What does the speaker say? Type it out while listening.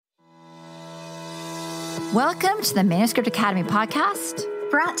Welcome to the Manuscript Academy podcast,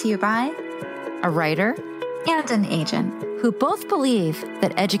 brought to you by a writer and an agent who both believe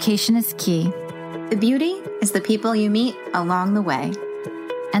that education is key. The beauty is the people you meet along the way,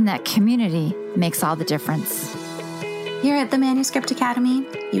 and that community makes all the difference. Here at the Manuscript Academy,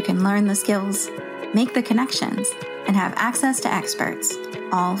 you can learn the skills, make the connections, and have access to experts,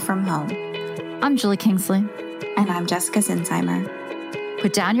 all from home. I'm Julie Kingsley. And I'm Jessica Zinsheimer.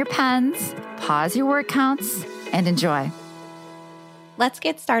 Put down your pens, pause your word counts, and enjoy. Let's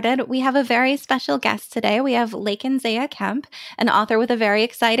get started. We have a very special guest today. We have Laekan Kemp, an author with a very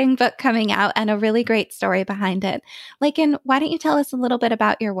exciting book coming out and a really great story behind it. Laekan, why don't you tell us a little bit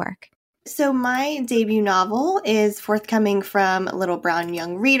about your work? So my debut novel is forthcoming from Little Brown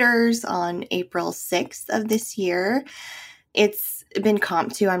Young Readers on April 6th of this year. It's been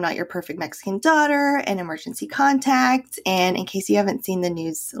comped to I'm Not Your Perfect Mexican Daughter, An Emergency Contact, and in case you haven't seen the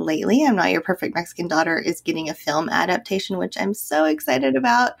news lately, I'm Not Your Perfect Mexican Daughter is getting a film adaptation, which I'm so excited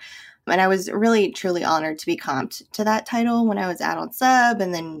about. And I was really, truly honored to be comped to that title when I was out on sub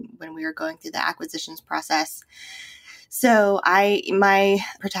and then when we were going through the acquisitions process. So my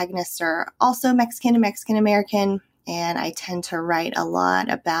protagonists are also Mexican and Mexican-American, and I tend to write a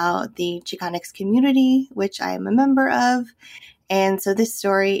lot about the Chicanx community, which I am a member of. And so this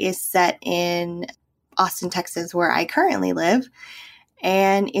story is set in Austin, Texas, where I currently live.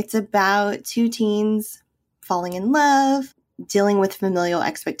 And it's about two teens falling in love, dealing with familial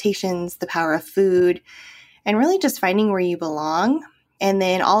expectations, the power of food, and really just finding where you belong. And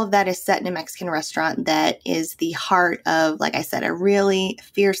then all of that is set in a Mexican restaurant that is the heart of, like I said, a really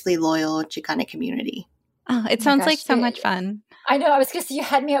fiercely loyal Chicana community. Oh, it sounds like so much fun. I know. I was going to say, you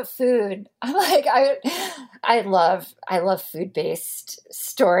had me at food. I'm like, I love food-based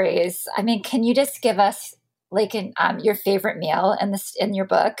stories. I mean, can you just give us like your favorite meal in your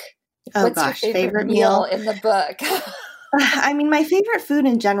book? Oh, What's gosh, your favorite meal in the book? I mean, my favorite food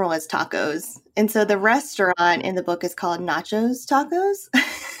in general is tacos. And so the restaurant in the book is called Nachos Tacos.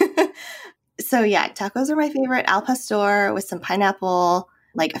 So yeah, tacos are my favorite. Al pastor with some pineapple,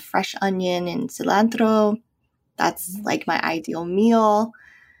 like a fresh onion and cilantro. That's like my ideal meal.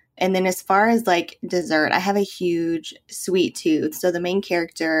 And then as far as like dessert, I have a huge sweet tooth. So the main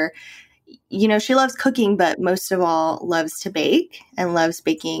character, you know, she loves cooking, but most of all loves to bake and loves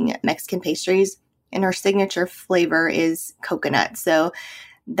baking Mexican pastries. And her signature flavor is coconut. So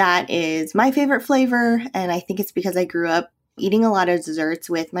that is my favorite flavor. And I think it's because I grew up eating a lot of desserts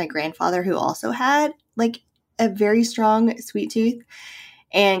with my grandfather, who also had like a very strong sweet tooth.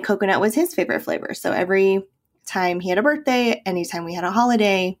 And coconut was his favorite flavor. So every time he had a birthday, anytime we had a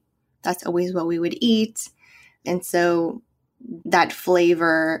holiday, that's always what we would eat. And so that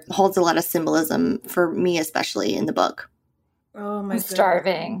flavor holds a lot of symbolism for me, especially in the book. Oh my I'm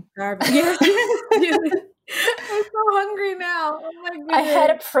starving. Yes. I'm so hungry now. Oh my goodness. I had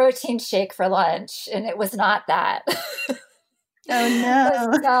a protein shake for lunch, and it was not that. Oh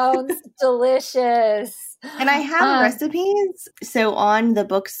no. That sounds delicious. And I have recipes. So on the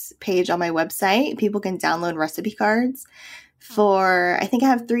books page on my website, people can download recipe cards for, I think I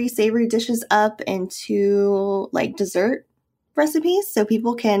have 3 savory dishes up and 2 like dessert recipes. So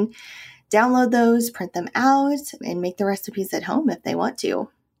people can download those, print them out, and make the recipes at home if they want to.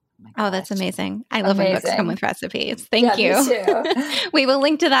 Oh, that's amazing. I love when books come with recipes. Thank you. Me too. We will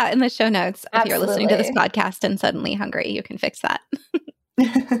link to that in the show notes. If you're listening to this Absolutely. podcast and suddenly hungry, you can fix that.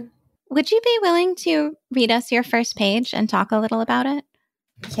 Would you be willing to read us your first page and talk a little about it?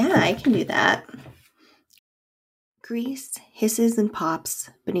 Yeah, I can do that. Grease hisses and pops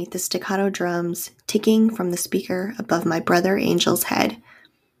beneath the staccato drums ticking from the speaker above my brother Angel's head.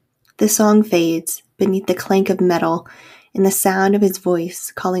 The song fades beneath the clank of metal and the sound of his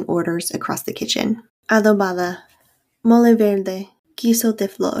voice calling orders across the kitchen. Adobada, mole verde, guiso de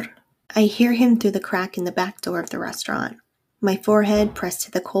flor. I hear him through the crack in the back door of the restaurant, my forehead pressed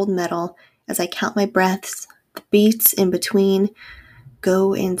to the cold metal as I count my breaths, the beats in between.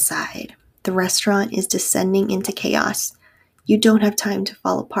 Go inside. The restaurant is descending into chaos. You don't have time to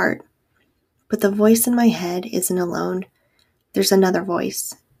fall apart. But the voice in my head isn't alone. There's another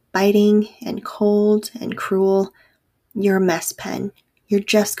voice, biting and cold and cruel. You're a mess, Pen. You're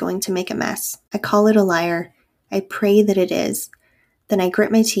just going to make a mess. I call it a liar. I pray that it is. Then I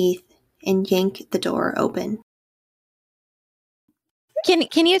grit my teeth and yank the door open.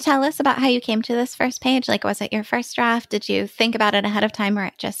 Can you tell us about how you came to this first page? Like, was it your first draft? Did you think about it ahead of time or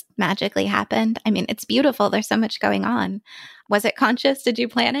it just magically happened? I mean, it's beautiful. There's so much going on. Was it conscious? Did you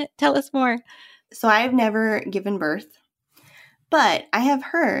plan it? Tell us more. So I've never given birth, but I have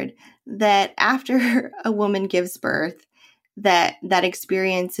heard that after a woman gives birth, that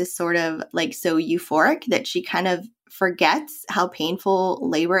experience is sort of like so euphoric that she kind of forgets how painful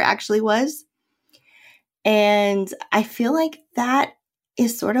labor actually was. And I feel like that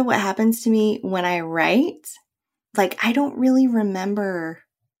is sort of what happens to me when I write. Like, I don't really remember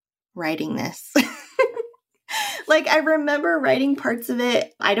writing this. Like, I remember writing parts of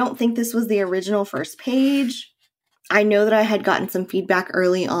it. I don't think this was the original first page. I know that I had gotten some feedback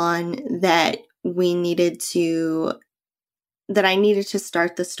early on that I needed to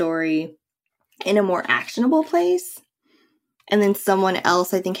start the story in a more actionable place. And then someone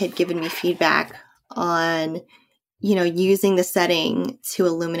else, I think, had given me feedback on, using the setting to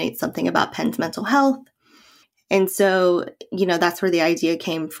illuminate something about Penn's mental health. And so, that's where the idea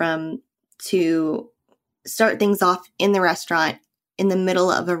came from, to start things off in the restaurant in the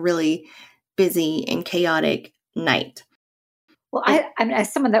middle of a really busy and chaotic night. Well, I mean,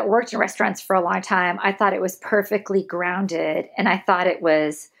 as someone that worked in restaurants for a long time, I thought it was perfectly grounded, and I thought it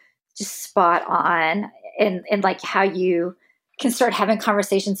was just spot on in like how you can start having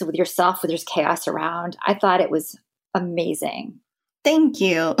conversations with yourself when there's chaos around. I thought it was amazing. Thank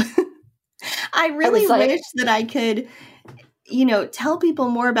you. I really wish that I could, tell people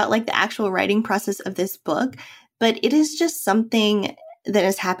more about like the actual writing process of this book, but it is just something that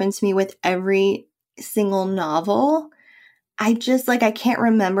has happened to me with every single novel. I just I can't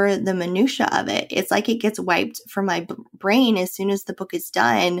remember the minutia of it. It's like it gets wiped from my brain as soon as the book is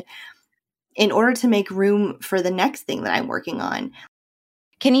done in order to make room for the next thing that I'm working on.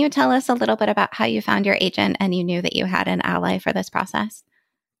 Can you tell us a little bit about how you found your agent and you knew that you had an ally for this process?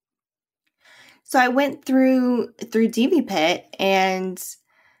 So I went through DV Pit, and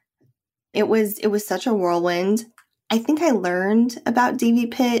it was such a whirlwind. I think I learned about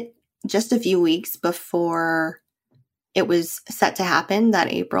DV Pit just a few weeks before it was set to happen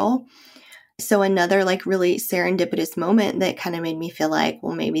that April. So another really serendipitous moment that kind of made me feel like,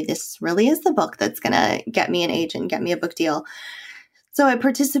 well, maybe this really is the book that's going to get me an agent, get me a book deal. So I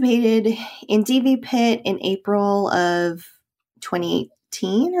participated in DV Pit in April of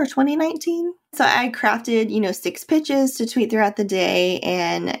 2018 or 2019. So I crafted, 6 pitches to tweet throughout the day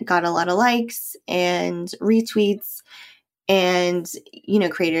and got a lot of likes and retweets and,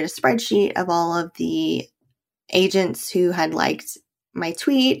 created a spreadsheet of all of the agents who had liked my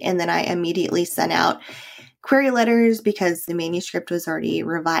tweet. And then I immediately sent out query letters because the manuscript was already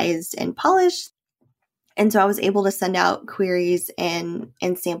revised and polished. And so I was able to send out queries and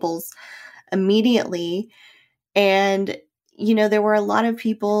samples immediately. And, there were a lot of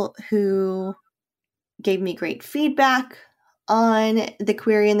people who gave me great feedback on the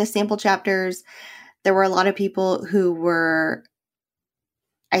query and the sample chapters. There were a lot of people who were,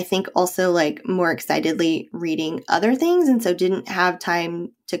 I think, also more excitedly reading other things, and so didn't have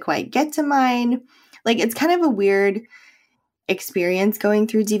time to quite get to mine. It's kind of a weird experience going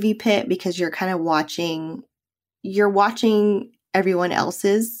through DV Pit because you're kind of watching everyone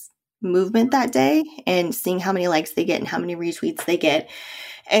else's movement that day and seeing how many likes they get and how many retweets they get.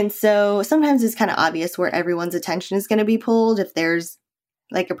 And so sometimes it's kind of obvious where everyone's attention is going to be pulled if there's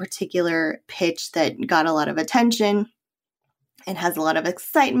a particular pitch that got a lot of attention and has a lot of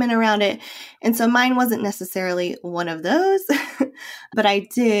excitement around it. And so mine wasn't necessarily one of those, but I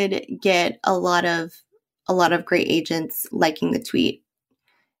did get a lot of great agents liking the tweet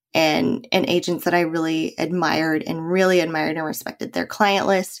and agents that I really admired and respected their client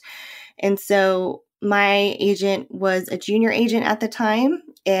list. And so my agent was a junior agent at the time,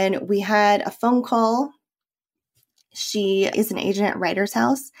 and we had a phone call. She is an agent at Writer's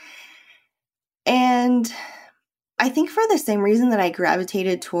House. And I think for the same reason that I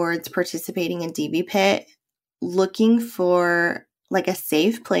gravitated towards participating in DV Pit, looking for a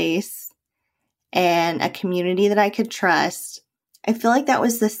safe place and a community that I could trust, I feel like that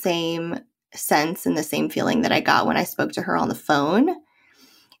was the same sense and the same feeling that I got when I spoke to her on the phone.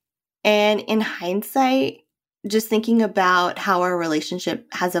 And in hindsight, just thinking about how our relationship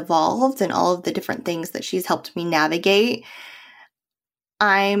has evolved and all of the different things that she's helped me navigate,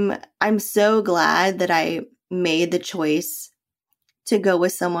 I'm so glad that I made the choice to go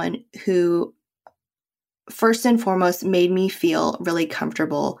with someone who, first and foremost, made me feel really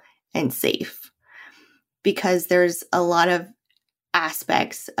comfortable and safe. Because there's a lot of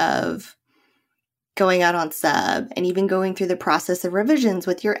aspects of going out on sub and even going through the process of revisions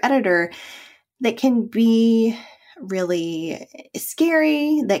with your editor that can be really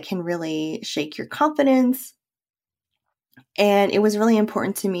scary, that can really shake your confidence. And it was really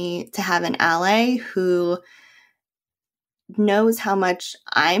important to me to have an ally who knows how much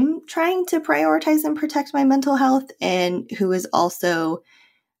I'm trying to prioritize and protect my mental health, and who is also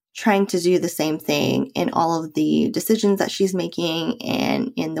trying to do the same thing in all of the decisions that she's making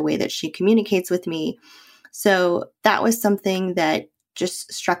and in the way that she communicates with me. So that was something that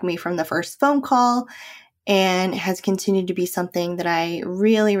just struck me from the first phone call and has continued to be something that I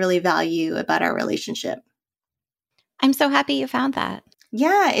really, really value about our relationship. I'm so happy you found that.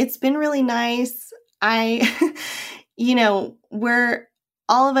 Yeah, it's been really nice. We're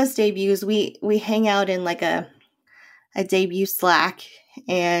all of us debuts, we hang out in like a debut Slack,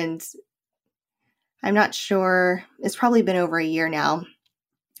 and I'm not sure, it's probably been over a year now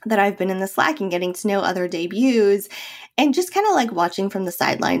that I've been in the Slack and getting to know other debuts and just kind of like watching from the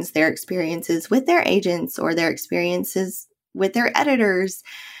sidelines their experiences with their agents or their experiences with their editors,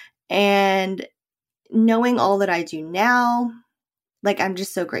 and knowing all that I do now. Like, I'm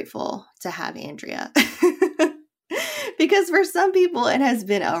just so grateful to have Andrea. Because for some people, it has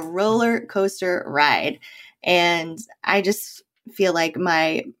been a roller coaster ride. And I just feel like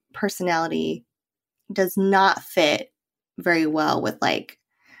my personality does not fit very well with like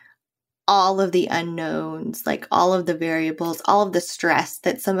all of the unknowns, like all of the variables, all of the stress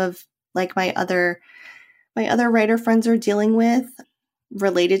that some of like my other writer friends are dealing with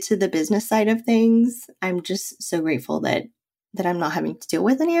related to the business side of things. I'm just so grateful that I'm not having to deal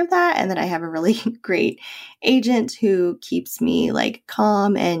with any of that, and that I have a really great agent who keeps me like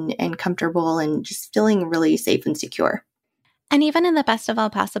calm and comfortable and just feeling really safe and secure. And even in the best of all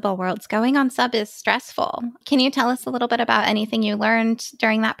possible worlds, going on sub is stressful. Can you tell us a little bit about anything you learned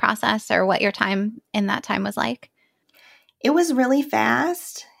during that process or what your time in that time was like? It was really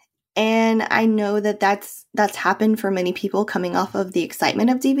fast. And I know that that's happened for many people coming off of the excitement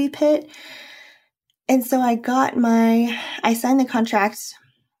of DB Pit. And so I signed the contract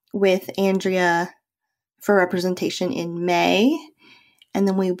with Andrea for representation in May. And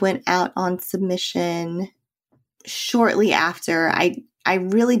then we went out on submission shortly after. I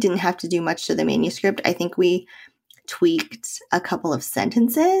really didn't have to do much to the manuscript. I think we tweaked a couple of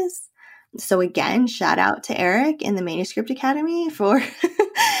sentences. So again, shout out to Eric in the Manuscript Academy for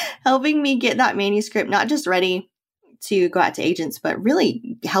helping me get that manuscript not just ready to go out to agents, but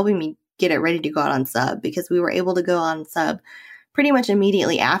really helping me get it ready to go out on sub, because we were able to go on sub pretty much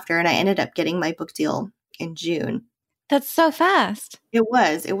immediately after. And I ended up getting my book deal in June. That's so fast. It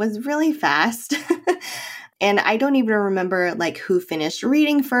was really fast. And I don't even remember like who finished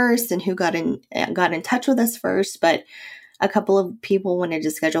reading first and who got in touch with us first, but a couple of people wanted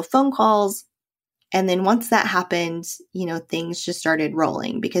to schedule phone calls. And then once that happened, things just started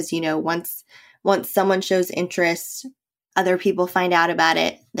rolling, because, once someone shows interest, other people find out about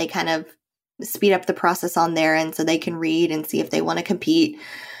it. They kind of speed up the process on their end so they can read and see if they want to compete.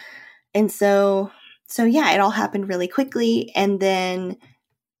 And so yeah, it all happened really quickly. And then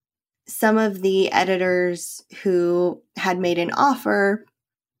some of the editors who had made an offer,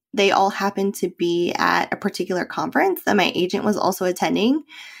 they all happened to be at a particular conference that my agent was also attending.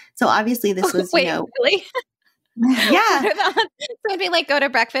 So obviously this was, really? Yeah. So it'd be like, go to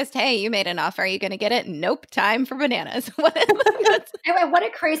breakfast. Hey, you made an offer. Are you going to get it? Nope. Time for bananas. What a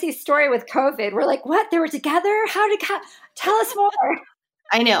crazy story with COVID. We're like, what? They were together? Tell us more.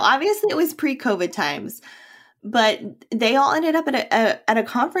 I know. Obviously it was pre-COVID times, but they all ended up at a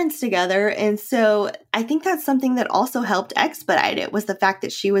conference together. And so I think that's something that also helped expedite it, was the fact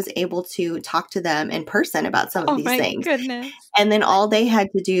that she was able to talk to them in person about some of these things. Oh my goodness. And then all they had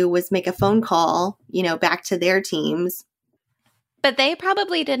to do was make a phone call, back to their teams. But they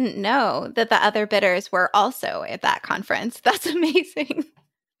probably didn't know that the other bidders were also at that conference. That's amazing.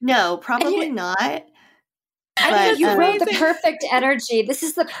 No, probably not. But you wrote the perfect energy. This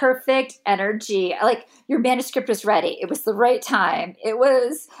is the perfect energy. Like, your manuscript was ready. It was the right time.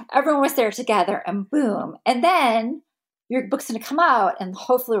 Everyone was there together, and boom. And then your book's going to come out, and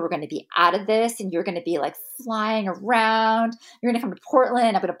hopefully we're going to be out of this, and you're going to be like flying around. You're going to come to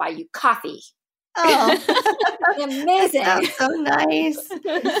Portland. I'm going to buy you coffee. Oh, amazing. That sounds so nice.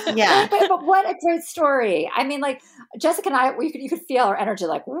 Yeah. But what a great story. I mean, like, Jessica and I, you could feel our energy,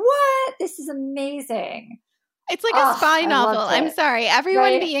 like, what? This is amazing. It's like a spy novel. I'm sorry.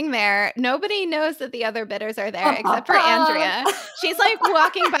 Everyone being there. Nobody knows that the other bidders are there except for Andrea. She's like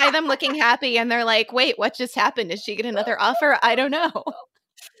walking by them looking happy, and they're like, wait, what just happened? Did she get another offer? I don't know.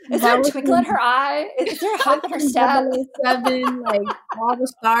 Is there a twinkle in her eye? Is there a hop in her step? 7, like all the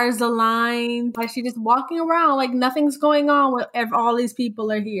stars aligned. Like she's just walking around like nothing's going on with all these people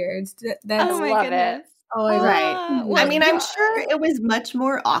are here. Oh my goodness. Oh, right. Well, I mean, I'm sure it was much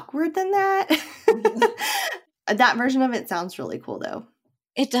more awkward than that. That version of it sounds really cool, though.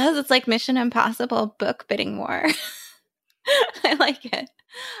 It does. It's like Mission Impossible book bidding war. I like it.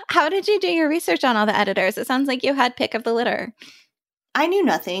 How did you do your research on all the editors? It sounds like you had pick of the litter. I knew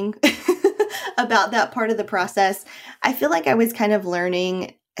nothing about that part of the process. I feel like I was kind of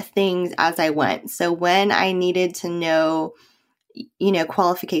learning things as I went. So when I needed to know,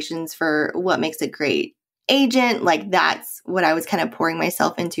 qualifications for what makes a great agent, like that's what I was kind of pouring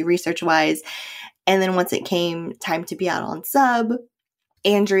myself into research wise. And then once it came time to be out on sub,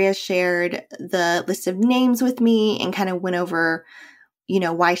 Andrea shared the list of names with me and kind of went over,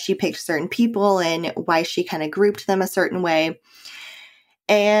 why she picked certain people and why she kind of grouped them a certain way.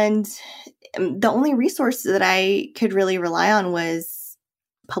 And the only resource that I could really rely on was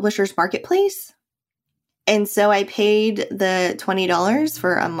Publishers Marketplace. And so I paid the $20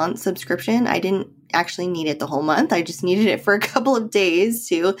 for a month subscription. I didn't actually need it the whole month. I just needed it for a couple of days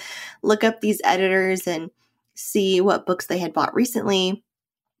to look up these editors and see what books they had bought recently.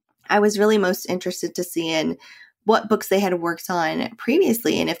 I was really most interested to see in what books they had worked on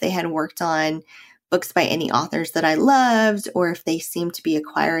previously and if they had worked on books by any authors that I loved, or if they seemed to be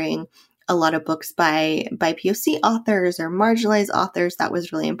acquiring a lot of books by POC authors or marginalized authors. That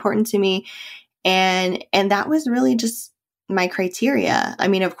was really important to me. And that was really just my criteria. I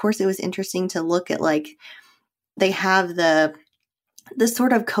mean, of course, it was interesting to look at, like, they have the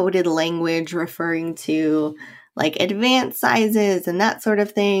sort of coded language referring to like advanced sizes and that sort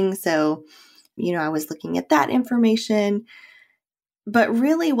of thing. So, I was looking at that information. But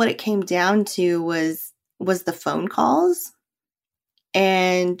really what it came down to was the phone calls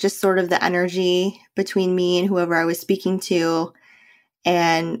and just sort of the energy between me and whoever I was speaking to.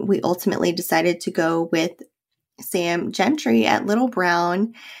 And we ultimately decided to go with Sam Gentry at Little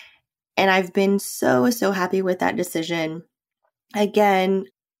Brown. And I've been so happy with that decision. Again,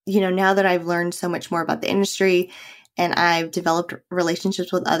 now that I've learned so much more about the industry and I've developed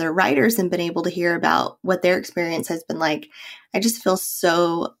relationships with other writers and been able to hear about what their experience has been like, I just feel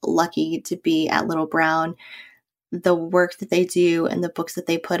so lucky to be at Little Brown. The work that they do and the books that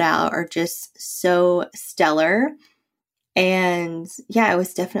they put out are just so stellar. And yeah, it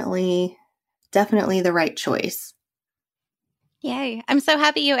was definitely the right choice. Yay. I'm so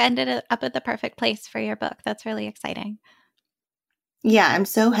happy you ended up at the perfect place for your book. That's really exciting. Yeah, I'm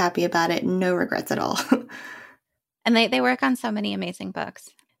so happy about it. No regrets at all. And they work on so many amazing books.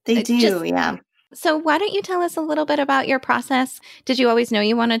 They do, yeah. So why don't you tell us a little bit about your process? Did you always know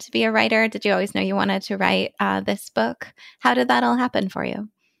you wanted to be a writer? Did you always know you wanted to write this book? How did that all happen for you?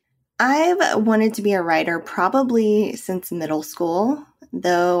 I've wanted to be a writer probably since middle school,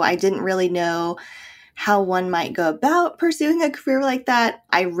 though I didn't really know how one might go about pursuing a career like that.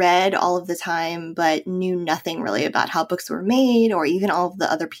 I read all of the time, but knew nothing really about how books were made or even all of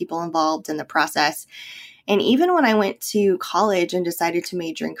the other people involved in the process. And even when I went to college and decided to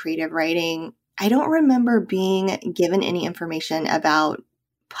major in creative writing, I don't remember being given any information about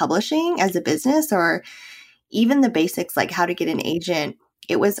publishing as a business or even the basics like how to get an agent.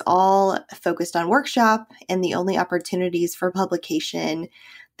 It was all focused on workshop, and the only opportunities for publication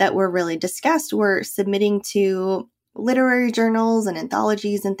that were really discussed were submitting to literary journals and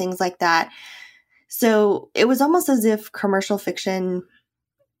anthologies and things like that. So it was almost as if commercial fiction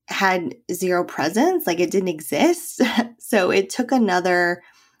had zero presence, like it didn't exist. So it took another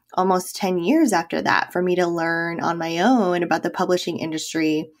almost 10 years after that for me to learn on my own about the publishing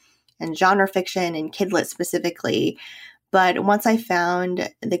industry and genre fiction and kidlit specifically. But once I found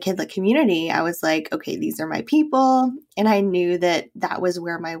the kidlit community, I was like, okay, these are my people. And I knew that that was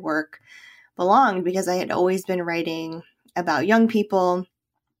where my work belonged because I had always been writing about young people,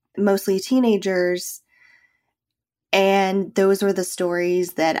 mostly teenagers. And those were the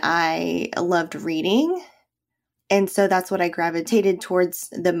stories that I loved reading. And so that's what I gravitated towards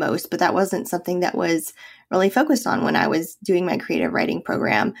the most. But that wasn't something that was really focused on when I was doing my creative writing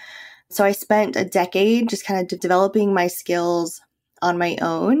program. So I spent a decade just kind of developing my skills on my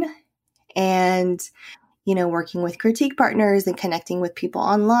own and, working with critique partners and connecting with people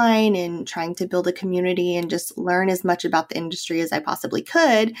online and trying to build a community and just learn as much about the industry as I possibly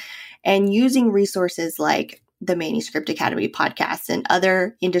could, and using resources like the Manuscript Academy podcast and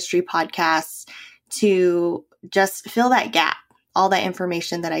other industry podcasts to just fill that gap, all that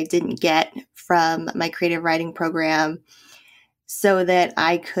information that I didn't get from my creative writing program, so that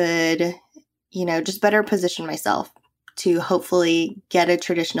I could, just better position myself to hopefully get a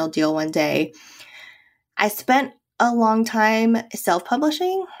traditional deal one day. I spent a long time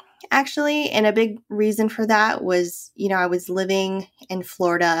self-publishing, actually, and a big reason for that was, I was living in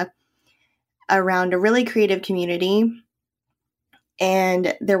Florida around a really creative community,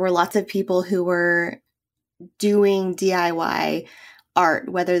 and there were lots of people who were doing DIY art,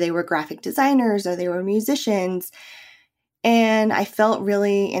 whether they were graphic designers or they were musicians. And I felt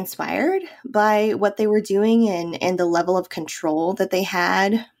really inspired by what they were doing and the level of control that they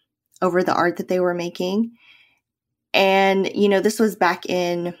had over the art that they were making. And, this was back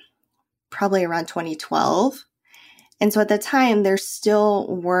in probably around 2012. And so at the time, there still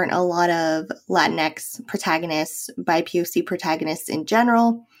weren't a lot of Latinx protagonists, BIPOC protagonists in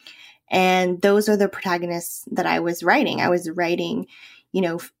general. And those are the protagonists that I was writing. I was writing,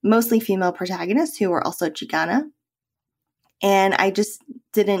 mostly female protagonists who were also Chicana. And I just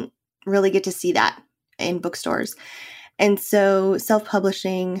didn't really get to see that in bookstores. And so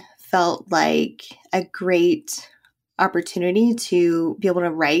self-publishing felt like a great opportunity to be able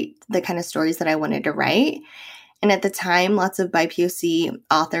to write the kind of stories that I wanted to write. And at the time, lots of BIPOC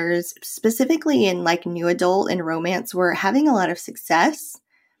authors, specifically in like new adult and romance, were having a lot of success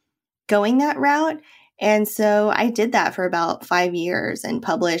going that route. And so I did that for about 5 years and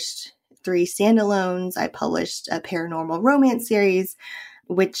published 3 standalones. I published a paranormal romance series,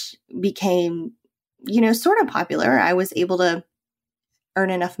 which became, sort of popular. I was able to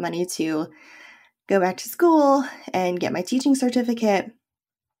earn enough money to go back to school and get my teaching certificate.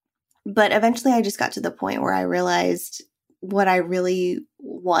 But eventually I just got to the point where I realized what I really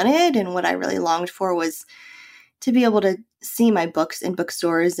wanted and what I really longed for was to be able to see my books in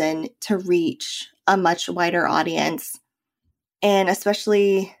bookstores and to reach a much wider audience. And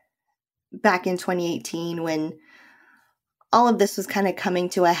especially back in 2018, when all of this was kind of coming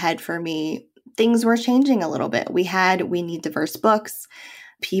to a head for me, things were changing a little bit. We need diverse books.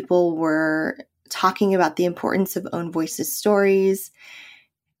 People were talking about the importance of own voices stories.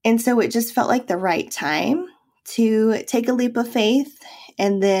 And so it just felt like the right time to take a leap of faith.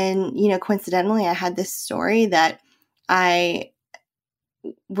 And then, coincidentally, I had this story that I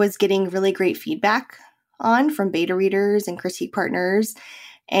was getting really great feedback on from beta readers and critique partners.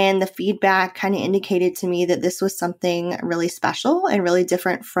 And the feedback kind of indicated to me that this was something really special and really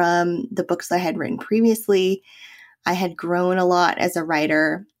different from the books I had written previously. I had grown a lot as a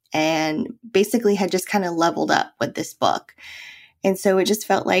writer and basically had just kind of leveled up with this book. And so it just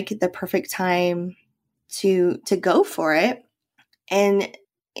felt like the perfect time to go for it. And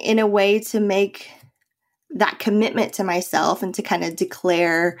in a way to make that commitment to myself and to kind of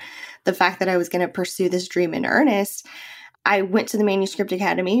declare the fact that I was going to pursue this dream in earnest, I went to the Manuscript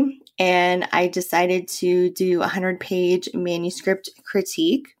Academy and I decided to do a 100-page manuscript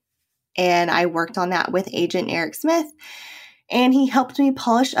critique. And I worked on that with agent Eric Smith. And he helped me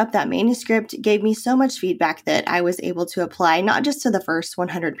polish up that manuscript, gave me so much feedback that I was able to apply not just to the first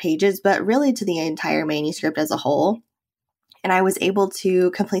 100 pages, but really to the entire manuscript as a whole. And I was able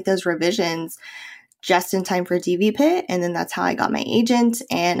to complete those revisions just in time for DV Pit. And then that's how I got my agent.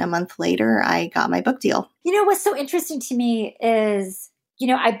 And a month later, I got my book deal. What's so interesting to me is,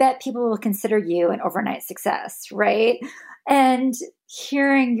 I bet people will consider you an overnight success, right? And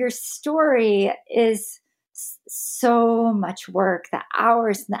hearing your story is so much work, the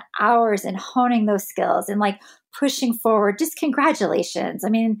hours and the hours and honing those skills and like pushing forward. Just congratulations. I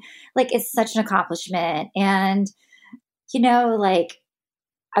mean, like it's such an accomplishment. And,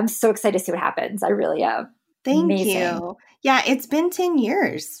 I'm so excited to see what happens. I really am. Thank you. Yeah, it's been 10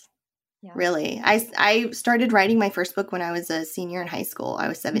 years. Yeah. Really. I started writing my first book when I was a senior in high school. I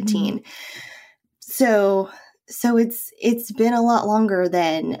was 17. Mm-hmm. So it's been a lot longer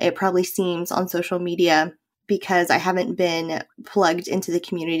than it probably seems on social media because I haven't been plugged into the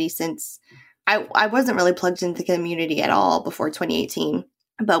community since I wasn't really plugged into the community at all before 2018.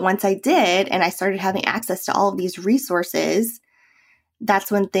 But once I did and I started having access to all of these resources, that's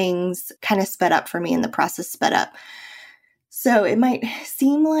when things kind of sped up for me and the process sped up. So it might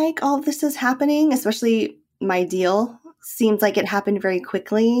seem like all of this is happening, especially my deal seems like it happened very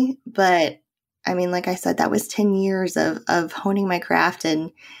quickly. But I mean, like I said, that was 10 years of honing my craft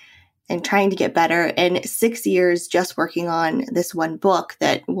and trying to get better, and 6 years just working on this one book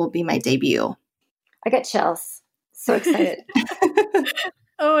that will be my debut. I got chills. So excited.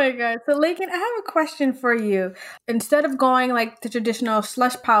 Oh my God. So Laekan, I have a question for you. Instead of going like the traditional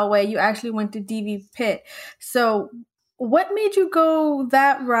slush pile way, you actually went to DV Pit. So what made you go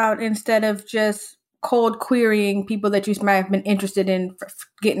that route instead of just cold querying people that you might have been interested in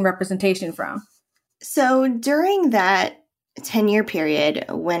getting representation from? So during that 10-year period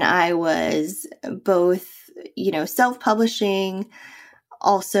when I was both, self-publishing,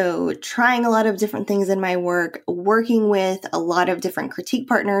 also trying a lot of different things in my work, working with a lot of different critique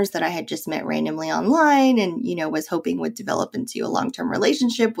partners that I had just met randomly online and, was hoping would develop into a long-term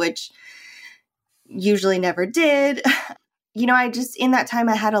relationship, which usually never did. In that time,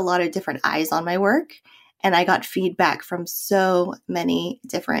 I had a lot of different eyes on my work and I got feedback from so many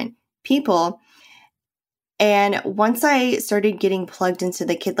different people. And once I started getting plugged into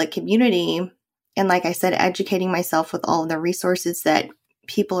the Kid Lit community, and like I said, educating myself with all of the resources that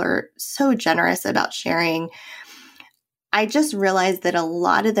people are so generous about sharing, I just realized that a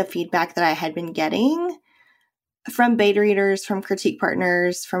lot of the feedback that I had been getting from beta readers, from critique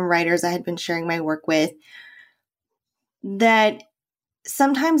partners, from writers I had been sharing my work with, that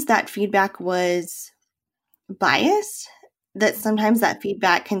sometimes that feedback was biased, that sometimes that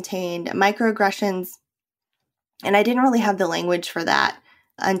feedback contained microaggressions. And I didn't really have the language for that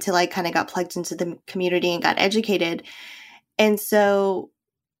until I kind of got plugged into the community and got educated. And so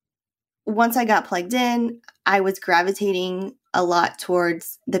once I got plugged in, I was gravitating a lot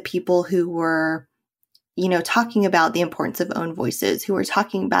towards the people who were, talking about the importance of own voices, who were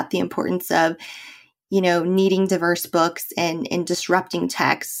talking about the importance of, needing diverse books and disrupting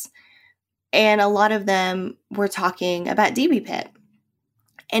texts. And a lot of them were talking about DB Pit.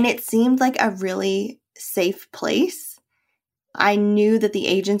 And it seemed like a really safe place. I knew that the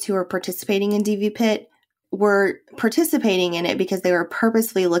agents who were participating in DV Pit were participating in it because they were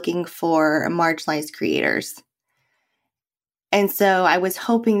purposely looking for marginalized creators. And so I was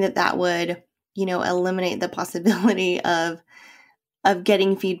hoping that that would, eliminate the possibility of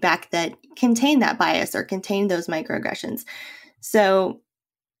getting feedback that contained that bias or contained those microaggressions. So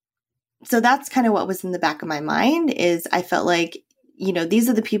that's kind of what was in the back of my mind. Is I felt like, these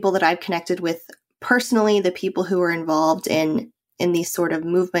are the people that I've connected with personally, the people who are involved in these sort of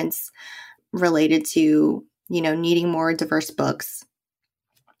movements related to, needing more diverse books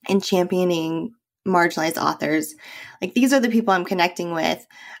and championing marginalized authors. Like, these are the people I'm connecting with.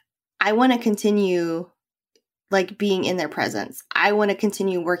 I want to continue being in their presence. I want to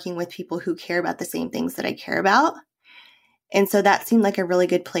continue working with people who care about the same things that I care about. And so that seemed like a really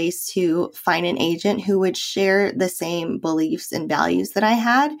good place to find an agent who would share the same beliefs and values that I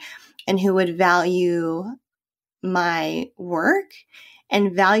had, and who would value my work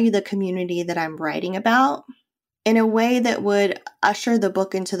and value the community that I'm writing about in a way that would usher the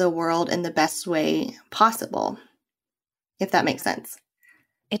book into the world in the best way possible, if that makes sense.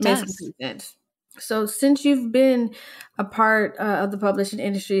 It Makes does. complete sense. So since you've been a part of the publishing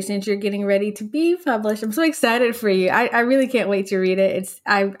industry, since you're getting ready to be published, I'm so excited for you. I really can't wait to read it.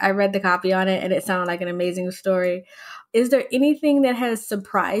 I read the copy on it and it sounded like an amazing story. Is there anything that has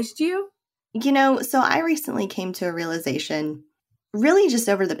surprised you? So I recently came to a realization, really just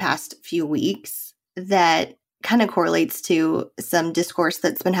over the past few weeks, that kind of correlates to some discourse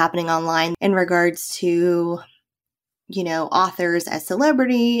that's been happening online in regards to, authors as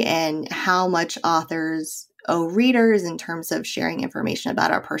celebrity and how much authors owe readers in terms of sharing information about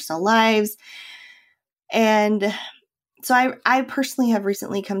our personal lives. And so I personally have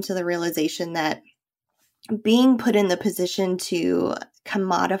recently come to the realization that being put in the position to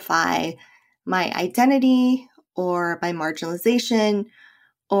commodify my identity or my marginalization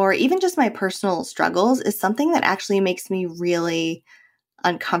or even just my personal struggles is something that actually makes me really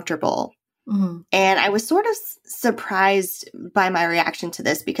uncomfortable. Mm-hmm. And I was sort of surprised by my reaction to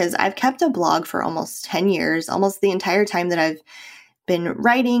this because I've kept a blog for almost 10 years, almost the entire time that I've been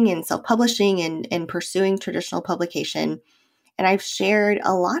writing and self-publishing and pursuing traditional publication. And I've shared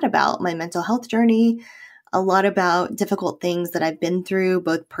a lot about my mental health journey, a lot about difficult things that I've been through,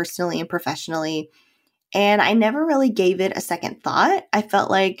 both personally and professionally. And I never really gave it a second thought. I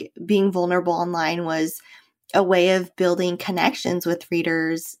felt like being vulnerable online was a way of building connections with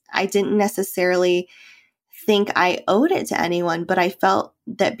readers. I didn't necessarily think I owed it to anyone, but I felt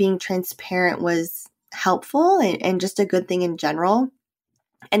that being transparent was helpful and just a good thing in general.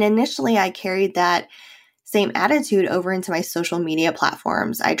 And initially, I carried that same attitude over into my social media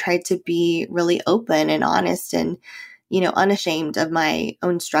platforms. I tried to be really open and honest and, unashamed of my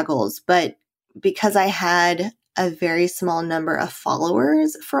own struggles. But because I had a very small number of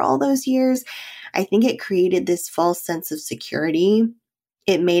followers for all those years, I think it created this false sense of security.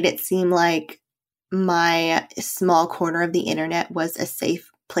 It made it seem like my small corner of the internet was a safe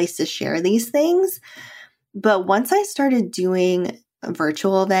place to share these things. But once I started doing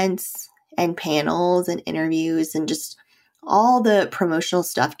virtual events and panels and interviews and just all the promotional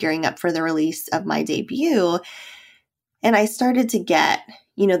stuff gearing up for the release of my debut, and I started to get,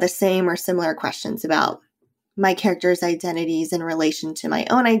 the same or similar questions about my characters' identities in relation to my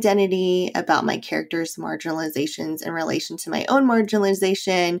own identity, about my characters' marginalizations in relation to my own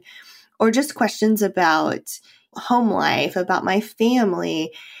marginalization, or just questions about home life, about my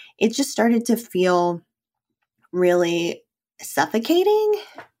family. It just started to feel really suffocating.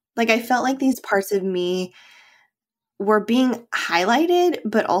 Like I felt like these parts of me were being highlighted,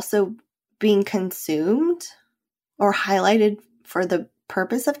 but also being consumed or highlighted for the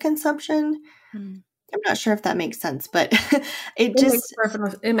purpose of consumption. Mm. I'm not sure if that makes sense, but It makes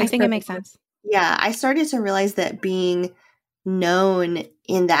I think it makes sense. Yeah, I started to realize that being known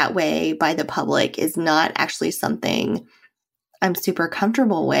in that way by the public is not actually something I'm super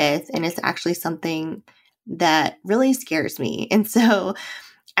comfortable with, and it's actually something that really scares me. And so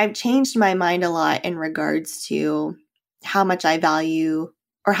I've changed my mind a lot in regards to how much I value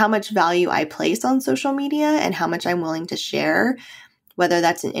or how much value I place on social media and how much I'm willing to share, whether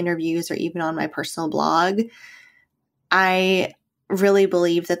that's in interviews or even on my personal blog. I really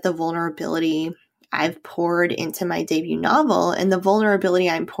believe that the vulnerability I've poured into my debut novel and the vulnerability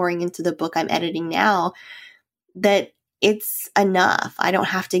I'm pouring into the book I'm editing now, that it's enough. I don't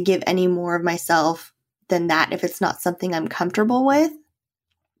have to give any more of myself than that if it's not something I'm comfortable with.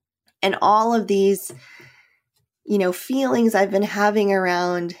 And all of these, feelings I've been having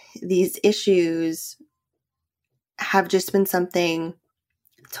around these issues have just been something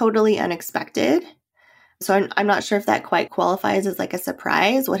totally unexpected. So I'm not sure if that quite qualifies as like a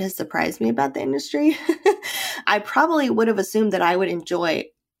surprise. What has surprised me about the industry? I probably would have assumed that I would enjoy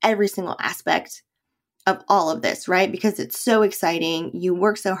every single aspect of all of this, right? Because it's so exciting. You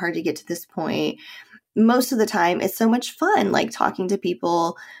work so hard to get to this point. Most of the time, it's so much fun, like talking to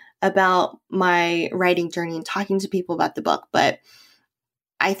people about my writing journey and talking to people about the book. But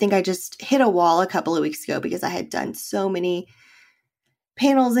I think I just hit a wall a couple of weeks ago because I had done so many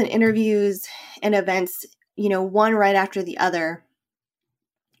panels and interviews and events, one right after the other.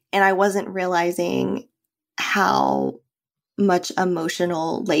 And I wasn't realizing how much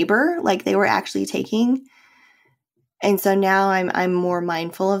emotional labor like they were actually taking. And so now I'm more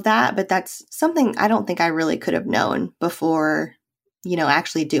mindful of that, but that's something I don't think I really could have known before,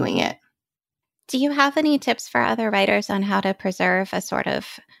 actually doing it. Do you have any tips for other writers on how to preserve a sort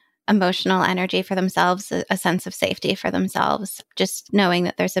of emotional energy for themselves, a sense of safety for themselves, just knowing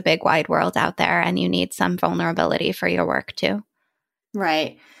that there's a big wide world out there and you need some vulnerability for your work too?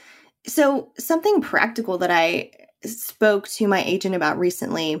 Right. So something practical that I spoke to my agent about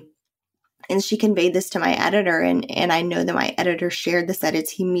recently, and she conveyed this to my editor, and I know that my editor shared this at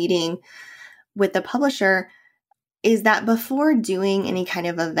its meeting with the publisher, is that before doing any kind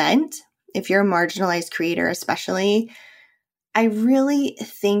of event, if you're a marginalized creator especially, I really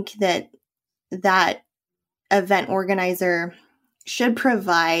think that event organizer should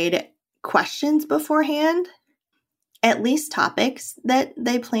provide questions beforehand, at least topics that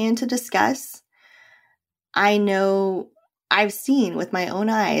they plan to discuss. I know I've seen with my own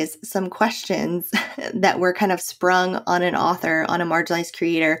eyes some questions that were kind of sprung on an author, on a marginalized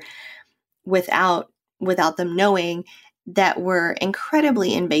creator, without them knowing, that were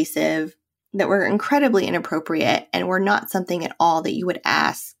incredibly invasive, that were incredibly inappropriate, and were not something at all that you would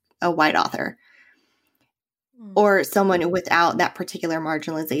ask a white author or someone without that particular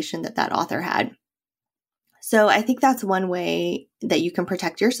marginalization that author had. So I think that's one way that you can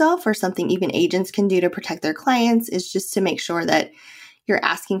protect yourself, or something even agents can do to protect their clients, is just to make sure that you're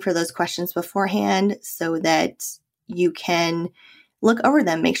asking for those questions beforehand so that you can look over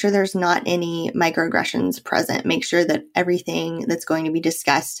them, make sure there's not any microaggressions present, make sure that everything that's going to be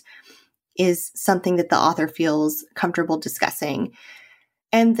discussed is something that the author feels comfortable discussing.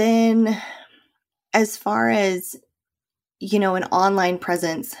 And then as far as, an online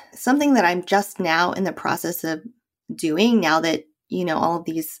presence, something that I'm just now in the process of doing now that, all of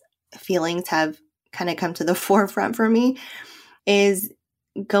these feelings have kind of come to the forefront for me, is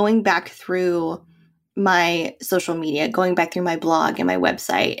going back through my social media, going back through my blog and my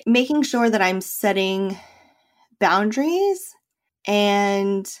website, making sure that I'm setting boundaries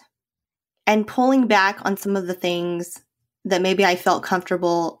and pulling back on some of the things that maybe I felt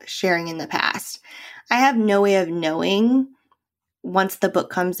comfortable sharing in the past. I have no way of knowing once the book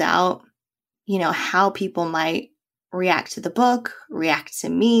comes out, how people might react to the book, react to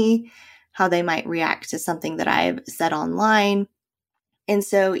me, how they might react to something that I've said online. And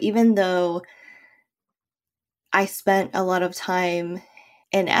so even though I spent a lot of time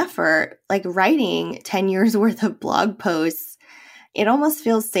and effort, like writing 10 years worth of blog posts, it almost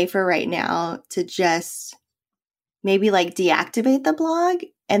feels safer right now to just maybe like deactivate the blog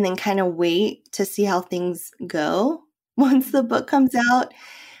and then kind of wait to see how things go once the book comes out.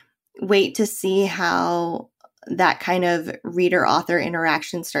 Wait to see how that kind of reader-author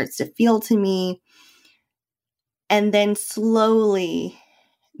interaction starts to feel to me. And then slowly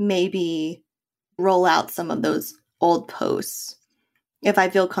maybe roll out some of those old posts if I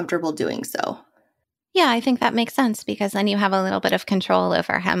feel comfortable doing so. Yeah, I think that makes sense, because then you have a little bit of control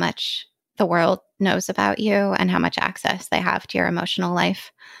over how much the world knows about you and how much access they have to your emotional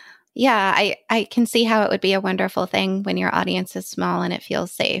life. Yeah, I can see how it would be a wonderful thing when your audience is small and it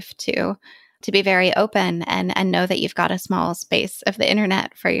feels safe to to be very open and know that you've got a small space of the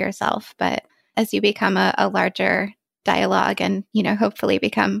internet for yourself. But as you become a larger dialogue and, hopefully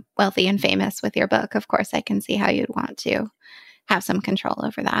become wealthy and famous with your book, of course, I can see how you'd want to have some control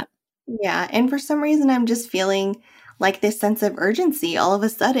over that. Yeah. And for some reason, I'm just feeling like this sense of urgency all of a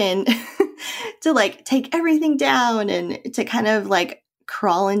sudden to like take everything down and to kind of like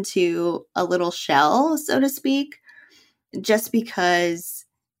crawl into a little shell, so to speak, just because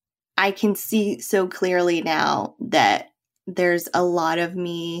I can see so clearly now that there's a lot of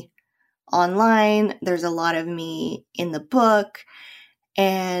me online, there's a lot of me in the book,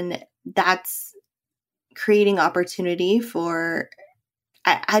 and that's creating opportunity for,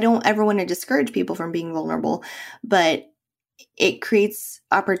 I don't ever want to discourage people from being vulnerable, but it creates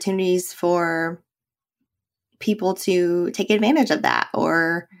opportunities for people to take advantage of that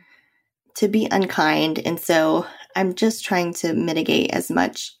or to be unkind. And so I'm just trying to mitigate as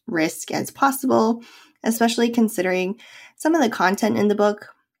much risk as possible, especially considering some of the content in the book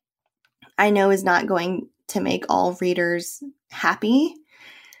I know is not going to make all readers happy.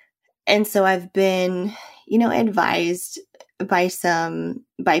 And so I've been, advised by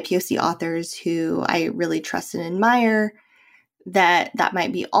POC authors who I really trust and admire that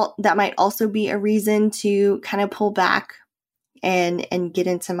might also be a reason to kind of pull back and get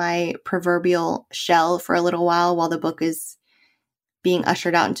into my proverbial shell for a little while the book is being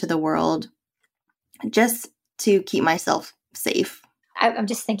ushered out into the world, just to keep myself safe. I'm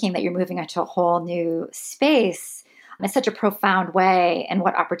just thinking that you're moving into a whole new space in such a profound way, and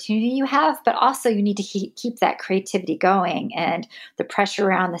what opportunity you have, but also you need to keep that creativity going and the pressure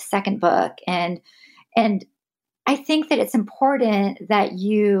around the second book. And I think that it's important that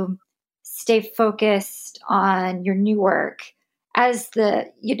you stay focused on your new work as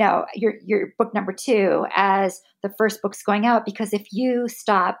your book number 2, as the first book's going out, because if you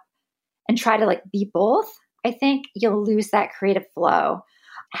stop and try to like be both, I think you'll lose that creative flow.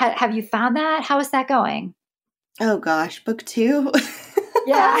 Have you found that? How is that going? Oh gosh, book 2.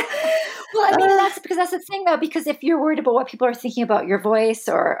 Yeah. Well, I mean, that's the thing though, because if you're worried about what people are thinking about your voice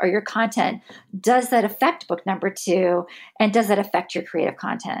or your content, does that affect book number 2? And does that affect your creative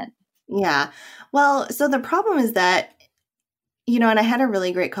content? Yeah. Well, so the problem is that, and I had a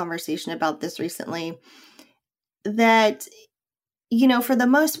really great conversation about this recently, that, for the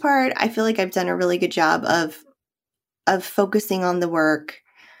most part, I feel like I've done a really good job of focusing on the work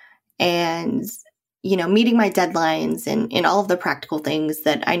and, meeting my deadlines and all of the practical things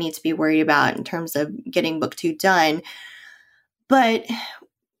that I need to be worried about in terms of getting book 2 done. But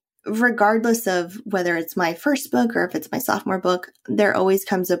regardless of whether it's my first book or if it's my sophomore book, there always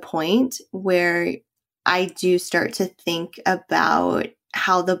comes a point where I do start to think about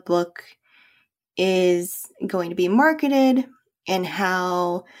how the book is going to be marketed and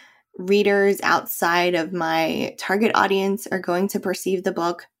how readers outside of my target audience are going to perceive the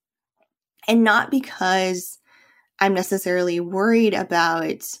book. And not because I'm necessarily worried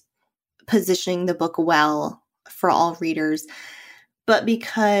about positioning the book well for all readers, but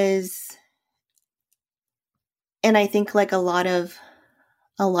because, and I think like a lot of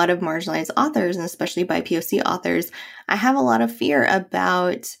marginalized authors, and especially by POC authors, I have a lot of fear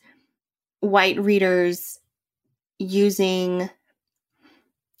about white readers using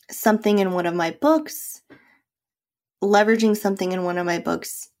something in one of my books, leveraging something in one of my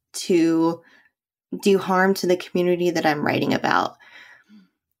books to do harm to the community that I'm writing about.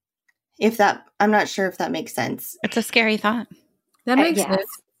 I'm not sure if that makes sense. It's a scary thought. That makes yes. sense.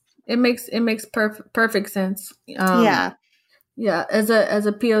 It makes perfect sense. Yeah. As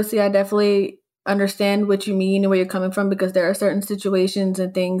a POC, I definitely understand what you mean and where you're coming from, because there are certain situations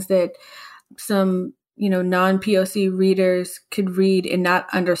and things that some non-POC readers could read and not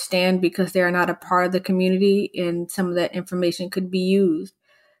understand because they're not a part of the community, and some of that information could be used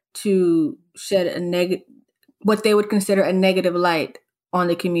to shed what they would consider a negative light on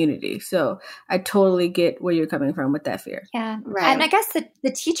the community. So I totally get where you're coming from with that fear. Yeah. Right. And I guess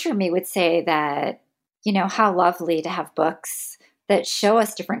the teacher in me would say that, how lovely to have books that show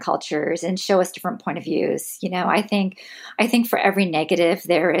us different cultures and show us different point of views. I think for every negative,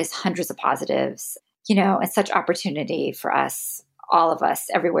 there is hundreds of positives, and such opportunity for us, all of us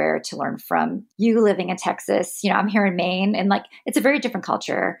everywhere, to learn from. You living in Texas, I'm here in Maine, and like, it's a very different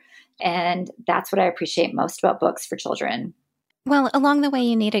culture. And that's what I appreciate most about books for children. Well, along the way,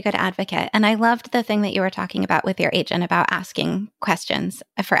 you need a good advocate. And I loved the thing that you were talking about with your agent about asking questions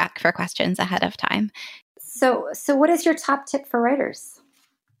for questions ahead of time. So what is your top tip for writers?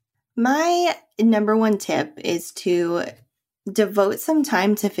 My number one tip is to devote some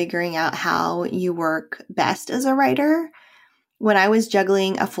time to figuring out how you work best as a writer. when I was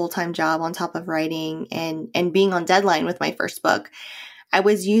juggling a full-time job on top of writing and being on deadline with my first book, I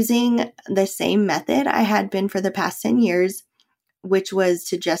was using the same method I had been for the past 10 years, which was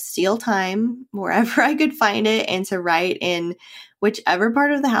to just steal time wherever I could find it and to write in whichever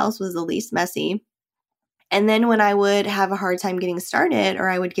part of the house was the least messy. And then when I would have a hard time getting started or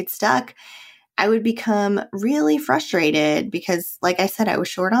I would get stuck, I would become really frustrated because, like I said, I was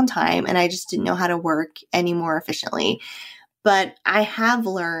short on time and I just didn't know how to work any more efficiently. But I have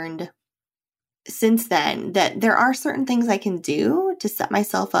learned since then that there are certain things I can do to set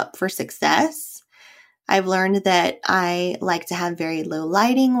myself up for success. I've learned that I like to have very low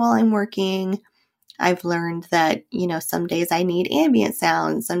lighting while I'm working. I've learned that, some days I need ambient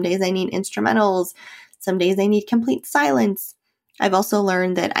sounds, some days I need instrumentals, some days I need complete silence. I've also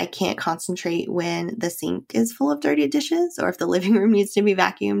learned that I can't concentrate when the sink is full of dirty dishes or if the living room needs to be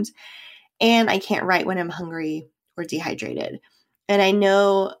vacuumed. And I can't write when I'm hungry or dehydrated. And I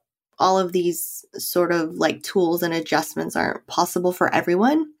know all of these sort of like tools and adjustments aren't possible for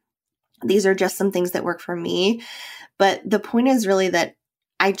everyone. These are just some things that work for me. But the point is really that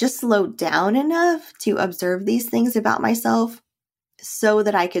I just slowed down enough to observe these things about myself so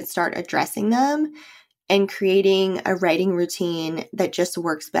that I could start addressing them and creating a writing routine that just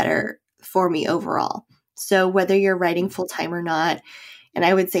works better for me overall. So whether you're writing full-time or not, and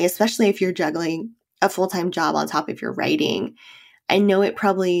I would say especially if you're juggling a full-time job on top of your writing, I know it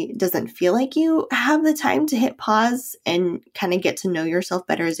probably doesn't feel like you have the time to hit pause and kind of get to know yourself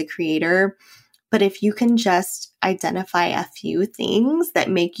better as a creator. But if you can just identify a few things that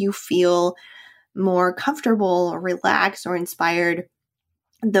make you feel more comfortable or relaxed or inspired,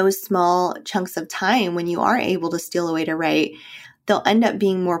 those small chunks of time when you are able to steal away to write, they'll end up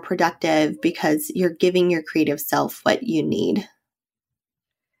being more productive because you're giving your creative self what you need.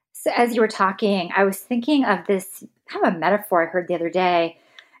 So as you were talking, I was thinking of this kind of a metaphor I heard the other day,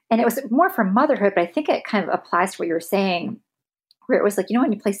 and it was more for motherhood, but I think it kind of applies to what you were saying, where it was like,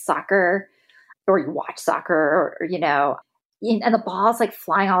 when you play soccer or you watch soccer or and the ball's like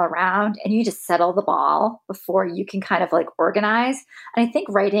flying all around and you just settle the ball before you can kind of like organize. And I think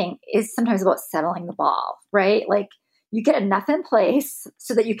writing is sometimes about settling the ball, right? Like you get enough in place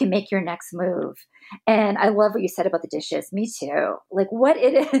so that you can make your next move. And I love what you said about the dishes. Me too. Like what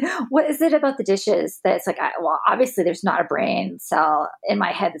is it about the dishes that's like, obviously there's not a brain cell in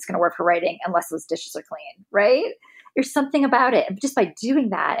my head that's going to work for writing unless those dishes are clean, right? There's something about it. And just by doing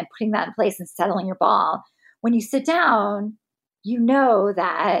that and putting that in place and settling your ball, when you sit down, you know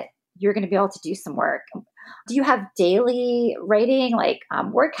that you're going to be able to do some work. Do you have daily writing, like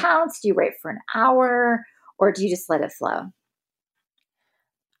word counts? Do you write for an hour or do you just let it flow?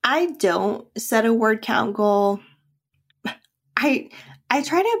 I don't set a word count goal. I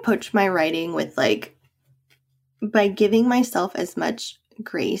try to approach my writing with by giving myself as much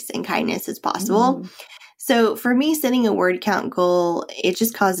grace and kindness as possible. So for me, setting a word count goal, it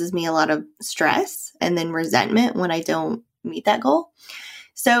just causes me a lot of stress and then resentment when I don't meet that goal.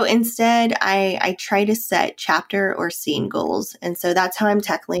 So instead, I try to set chapter or scene goals. And so that's how I'm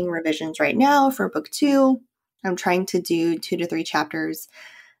tackling revisions right now for book 2. I'm trying to do 2 to 3 chapters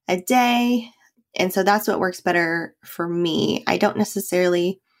a day. And so that's what works better for me. I don't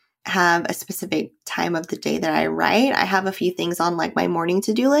necessarily have a specific time of the day that I write. I have a few things on like my morning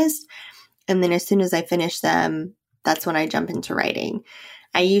to-do list. And then as soon as I finish them, that's when I jump into writing.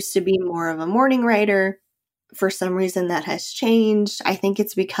 I used to be more of a morning writer. For some reason that has changed. I think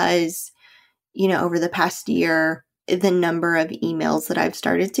it's because, over the past year, the number of emails that I've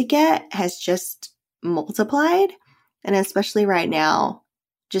started to get has just multiplied. And especially right now,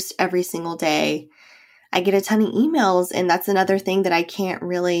 just every single day, I get a ton of emails. And that's another thing that I can't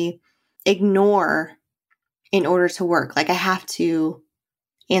really ignore in order to work. Like I have to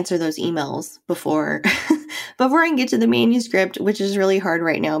answer those emails before I can get to the manuscript, which is really hard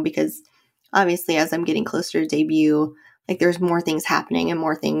right now because obviously as I'm getting closer to debut, like there's more things happening and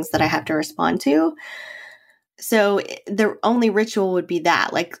more things that I have to respond to. So the only ritual would be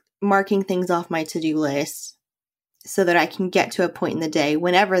that, like marking things off my to-do list so that I can get to a point in the day,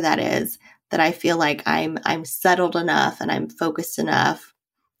 whenever that is, that I feel like I'm settled enough and I'm focused enough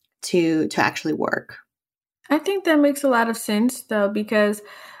to actually work. I think that makes a lot of sense though, because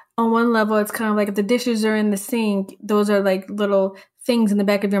on one level, it's kind of like if the dishes are in the sink, those are like little things in the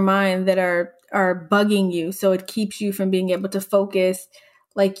back of your mind that are bugging you. So it keeps you from being able to focus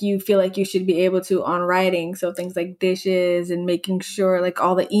like you feel like you should be able to on writing. So things like dishes and making sure like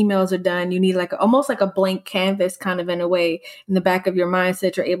all the emails are done. You need like almost like a blank canvas kind of in a way in the back of your mind so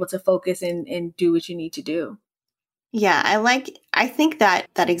that you're able to focus and do what you need to do. Yeah, I think that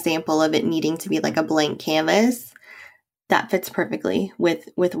example of it needing to be like a blank canvas, that fits perfectly with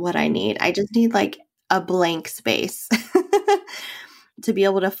what I need. I just need like a blank space to be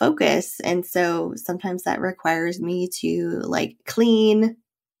able to focus. And so sometimes that requires me to like clean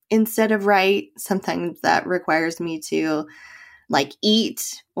instead of write. Sometimes that requires me to like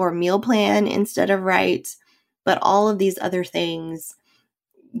eat or meal plan instead of write. But all of these other things,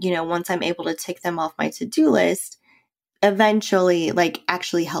 once I'm able to tick them off my to-do list, eventually like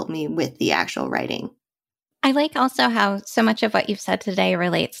actually help me with the actual writing. I like also how so much of what you've said today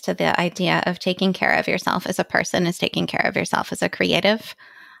relates to the idea of taking care of yourself as a person is taking care of yourself as a creative.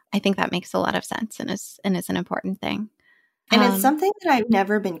 I think that makes a lot of sense and is an important thing. And it's something that I've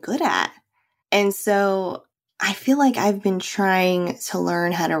never been good at. And so I feel like I've been trying to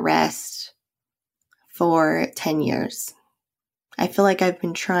learn how to rest for 10 years. I feel like I've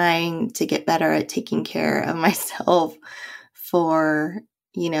been trying to get better at taking care of myself for,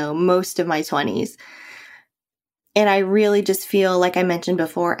 most of my 20s. And I really just feel, like I mentioned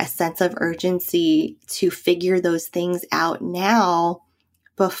before, a sense of urgency to figure those things out now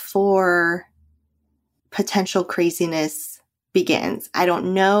before potential craziness begins. I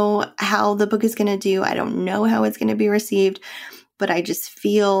don't know how the book is going to do. I don't know how it's going to be received, but I just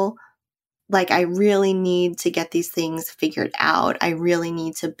feel like I really need to get these things figured out. I really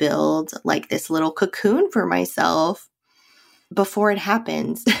need to build like this little cocoon for myself before it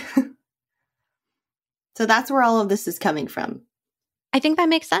happens. So that's where all of this is coming from. I think that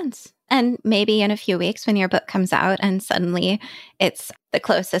makes sense. And maybe in a few weeks when your book comes out and suddenly it's the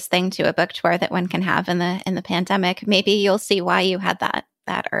closest thing to a book tour that one can have in the pandemic, maybe you'll see why you had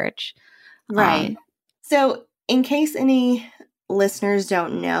that urge. Right. So in case any listeners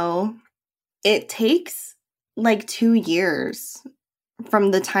don't know, it takes like 2 years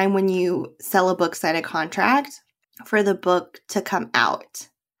from the time when you sell a book, sign a contract, for the book to come out.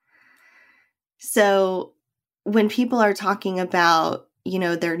 So when people are talking about,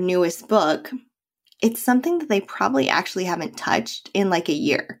 their newest book, it's something that they probably actually haven't touched in like a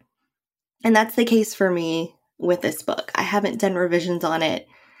year. And that's the case for me with this book. I haven't done revisions on it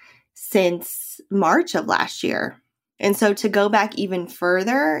since March of last year. And so to go back even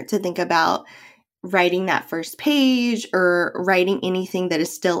further to think about writing that first page or writing anything that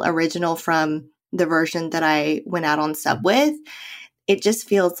is still original from the version that I went out on sub with, it just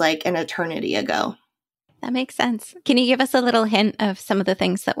feels like an eternity ago. That makes sense. Can you give us a little hint of some of the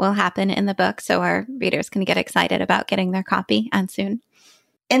things that will happen in the book so our readers can get excited about getting their copy and soon?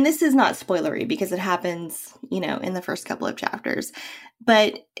 And this is not spoilery because it happens, in the first couple of chapters.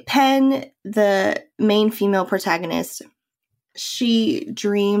 But Pen, the main female protagonist, she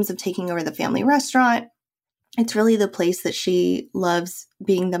dreams of taking over the family restaurant. It's really the place that she loves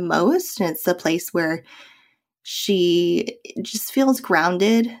being the most. And it's the place where she just feels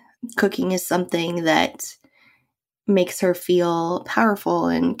grounded. Cooking is something that makes her feel powerful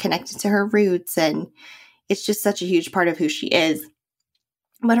and connected to her roots. And it's just such a huge part of who she is.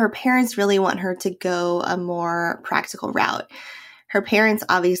 But her parents really want her to go a more practical route. Her parents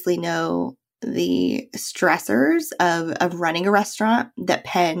obviously know the stressors of running a restaurant that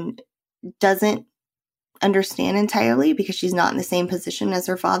Pen doesn't understand entirely because she's not in the same position as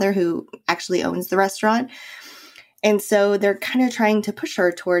her father, who actually owns the restaurant. And so they're kind of trying to push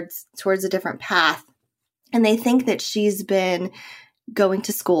her towards a different path. And they think that she's been going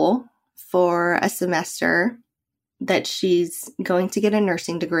to school for a semester, that she's going to get a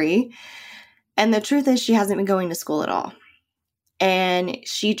nursing degree. And the truth is she hasn't been going to school at all. And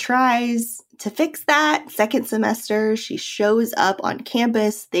she tries to fix that second semester. She shows up on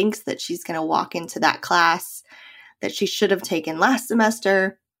campus, thinks that she's going to walk into that class that she should have taken last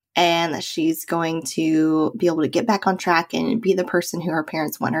semester, and that she's going to be able to get back on track and be the person who her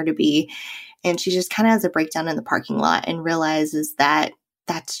parents want her to be. And she just kind of has a breakdown in the parking lot and realizes that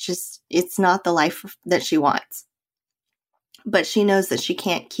it's not the life that she wants. But she knows that she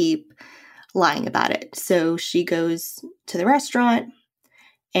can't keep lying about it. So she goes to the restaurant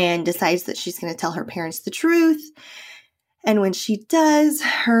and decides that she's going to tell her parents the truth. And when she does,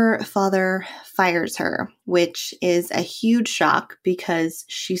 her father fires her, which is a huge shock because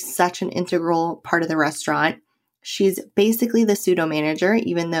she's such an integral part of the restaurant. She's basically the pseudo manager,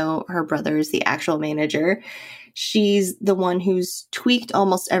 even though her brother is the actual manager. She's the one who's tweaked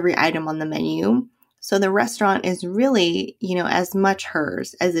almost every item on the menu. So the restaurant is really, as much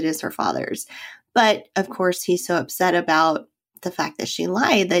hers as it is her father's. But of course, he's so upset about the fact that she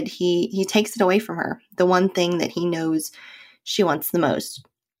lied that he takes it away from her, the one thing that he knows she wants the most.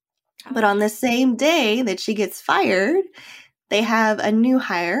 But on the same day that she gets fired, they have a new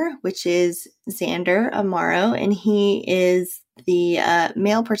hire, which is Xander Amaro, and he is the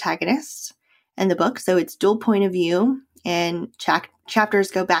male protagonist in the book. So it's dual point of view. and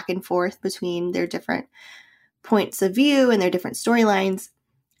chapters go back and forth between their different points of view and their different storylines.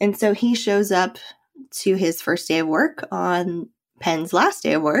 And so he shows up to his first day of work on Penn's last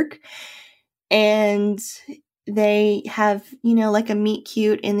day of work, and they have, like a meet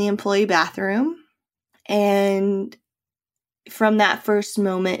cute in the employee bathroom. And from that first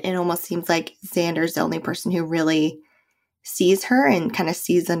moment, it almost seems like Xander's the only person who really sees her and kind of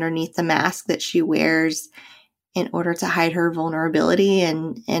sees underneath the mask that she wears in order to hide her vulnerability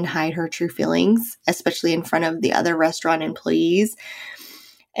and hide her true feelings, especially in front of the other restaurant employees.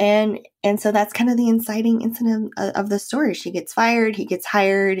 And so that's kind of the inciting incident of the story. She gets fired, he gets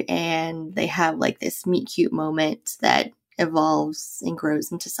hired, and they have like this meet cute moment that evolves and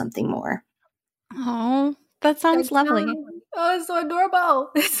grows into something more. Oh, that sounds lovely. Oh, it's so adorable.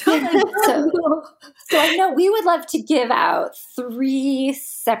 It's so adorable. So I know we would love to give out 3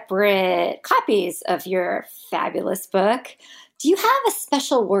 separate copies of your fabulous book. Do you have a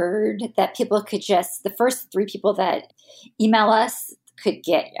special word that people could the first 3 people that email us could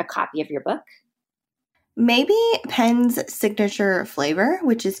get a copy of your book? Maybe Penn's signature flavor,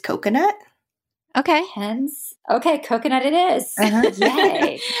 which is coconut. Okay. Okay, coconut it is.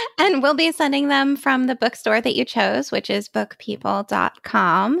 Yay. And we'll be sending them from the bookstore that you chose, which is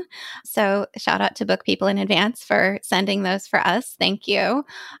bookpeople.com. So shout out to Book People in advance for sending those for us. Thank you.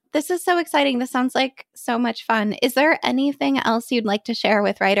 This is so exciting. This sounds like so much fun. Is there anything else you'd like to share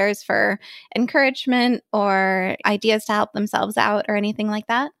with writers for encouragement or ideas to help themselves out or anything like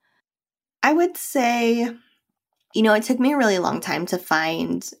that? I would say, it took me a really long time to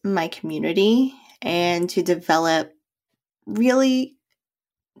find my community and to develop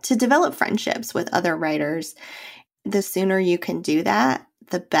friendships with other writers. The sooner you can do that,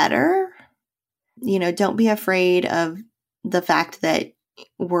 the better. Don't be afraid of the fact that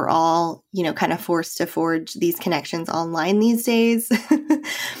we're all, kind of forced to forge these connections online these days.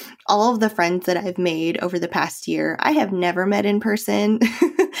 All of the friends that I've made over the past year, I have never met in person,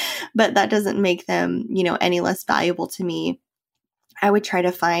 but that doesn't make them, any less valuable to me. I would try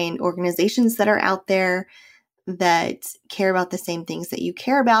to find organizations that are out there that care about the same things that you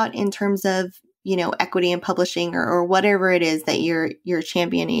care about in terms of, equity in publishing or whatever it is that you're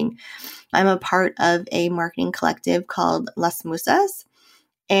championing. I'm a part of a marketing collective called Las Musas.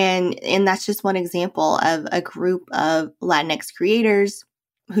 And that's just one example of a group of Latinx creators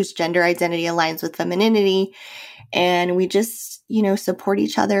whose gender identity aligns with femininity. And we just, support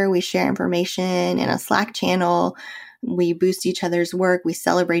each other. We share information in a Slack channel. We boost each other's work. We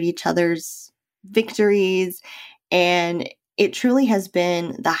celebrate each other's victories. And it truly has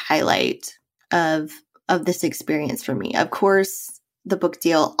been the highlight of this experience for me. Of course, the book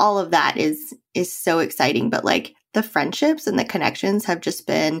deal, all of that is so exciting. But like the friendships and the connections have just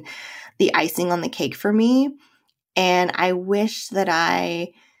been the icing on the cake for me. And I wish that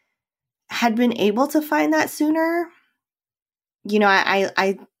I had been able to find that sooner.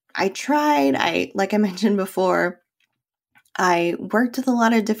 I tried. Like I mentioned before, I worked with a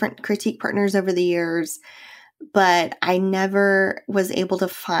lot of different critique partners over the years, but I never was able to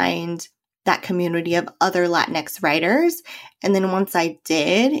find that community of other Latinx writers. And then once I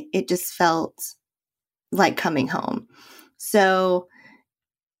did, it just felt like coming home. So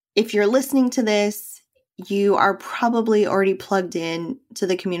if you're listening to this, you are probably already plugged in to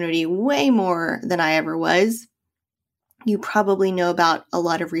the community way more than I ever was. You probably know about a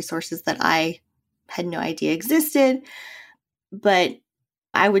lot of resources that I had no idea existed, but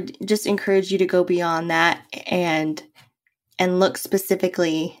I would just encourage you to go beyond that and look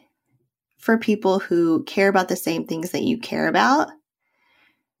specifically for people who care about the same things that you care about.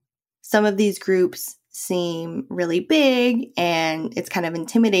 Some of these groups seem really big and it's kind of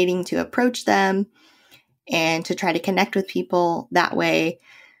intimidating to approach them and to try to connect with people that way.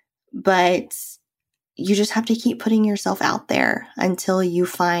 But you just have to keep putting yourself out there until you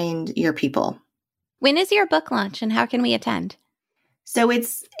find your people. When is your book launch and how can we attend? So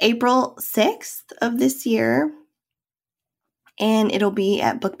it's April 6th of this year, and it'll be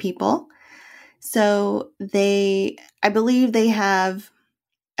at Book People. So I believe they have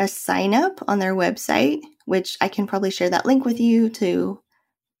a sign up on their website, which I can probably share that link with you to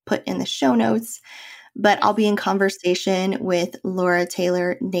put in the show notes. But I'll be in conversation with Laura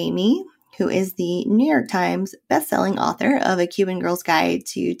Taylor Namey, who is the New York Times bestselling author of A Cuban Girl's Guide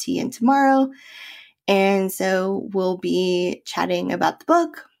to Tea and Tomorrow. And so we'll be chatting about the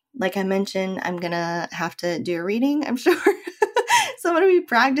book. Like I mentioned, I'm going to have to do a reading, I'm sure. So I'm going to be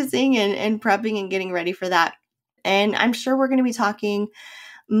practicing and prepping and getting ready for that. And I'm sure we're going to be talking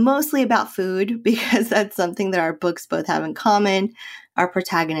mostly about food because that's something that our books both have in common. Our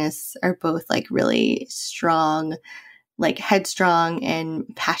protagonists are both like really strong like headstrong and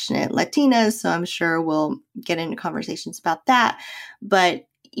passionate Latinas. So I'm sure we'll get into conversations about that. But,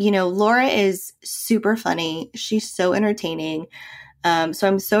 Laura is super funny. She's so entertaining. So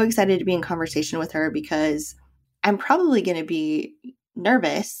I'm so excited to be in conversation with her because I'm probably going to be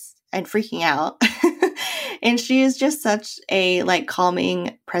nervous and freaking out. And she is just such a like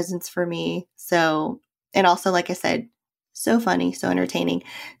calming presence for me. So, and also, like I said, so funny, so entertaining.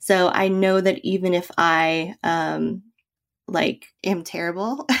 So I know that even if I am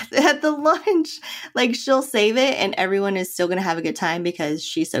terrible at the lunch, like she'll save it and everyone is still going to have a good time because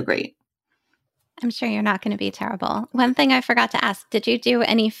she's so great. I'm sure you're not going to be terrible. One thing I forgot to ask, did you do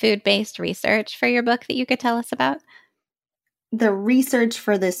any food-based research for your book that you could tell us about? The research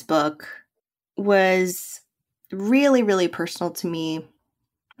for this book was really, really personal to me.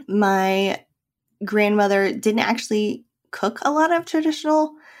 My grandmother didn't actually cook a lot of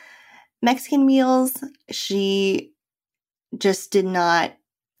traditional Mexican meals. She just did not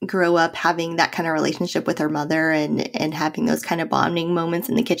grow up having that kind of relationship with her mother and having those kind of bonding moments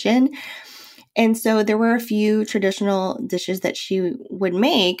in the kitchen. And so there were a few traditional dishes that she would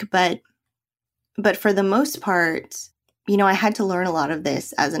make, but for the most part, I had to learn a lot of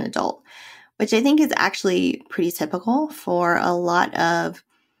this as an adult, which I think is actually pretty typical for a lot of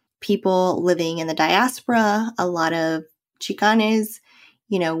people living in the diaspora, a lot of Chicanes.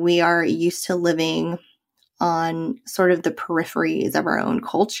 We are used to living on sort of the peripheries of our own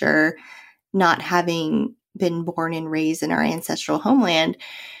culture, not having been born and raised in our ancestral homeland.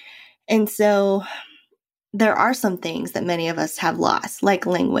 And so there are some things that many of us have lost, like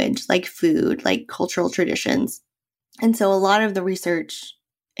language, like food, like cultural traditions. And so a lot of the research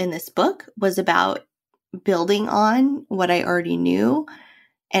in this book was about building on what I already knew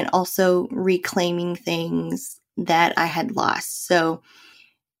and also reclaiming things that I had lost. So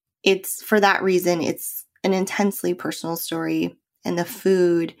it's for that reason, it's an intensely personal story, and the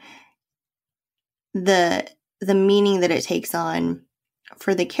food, the meaning that it takes on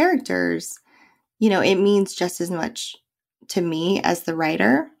for the characters, it means just as much to me as the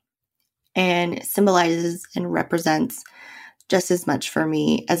writer and symbolizes and represents just as much for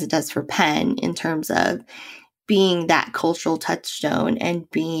me as it does for Penn in terms of being that cultural touchstone and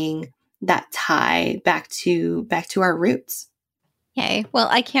being that tie back to our roots. Yay. Well,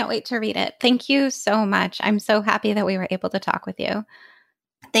 I can't wait to read it. Thank you so much. I'm so happy that we were able to talk with you.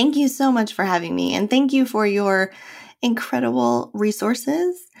 Thank you so much for having me. And thank you for your incredible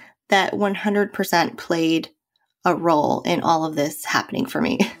resources that 100% played a role in all of this happening for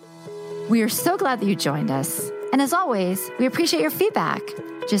me. We are so glad that you joined us. And as always, we appreciate your feedback.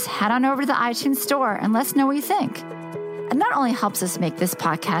 Just head on over to the iTunes store and let us know what you think. It not only helps us make this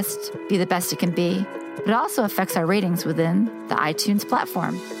podcast be the best it can be, but it also affects our ratings within the iTunes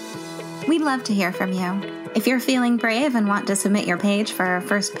platform. We'd love to hear from you. If you're feeling brave and want to submit your page for our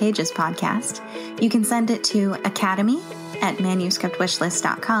First Pages podcast, you can send it to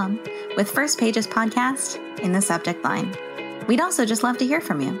academy@manuscriptwishlist.com with First Pages podcast in the subject line. We'd also just love to hear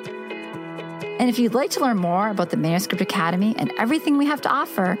from you. And if you'd like to learn more about the Manuscript Academy and everything we have to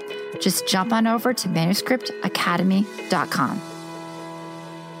offer, just jump on over to manuscriptacademy.com.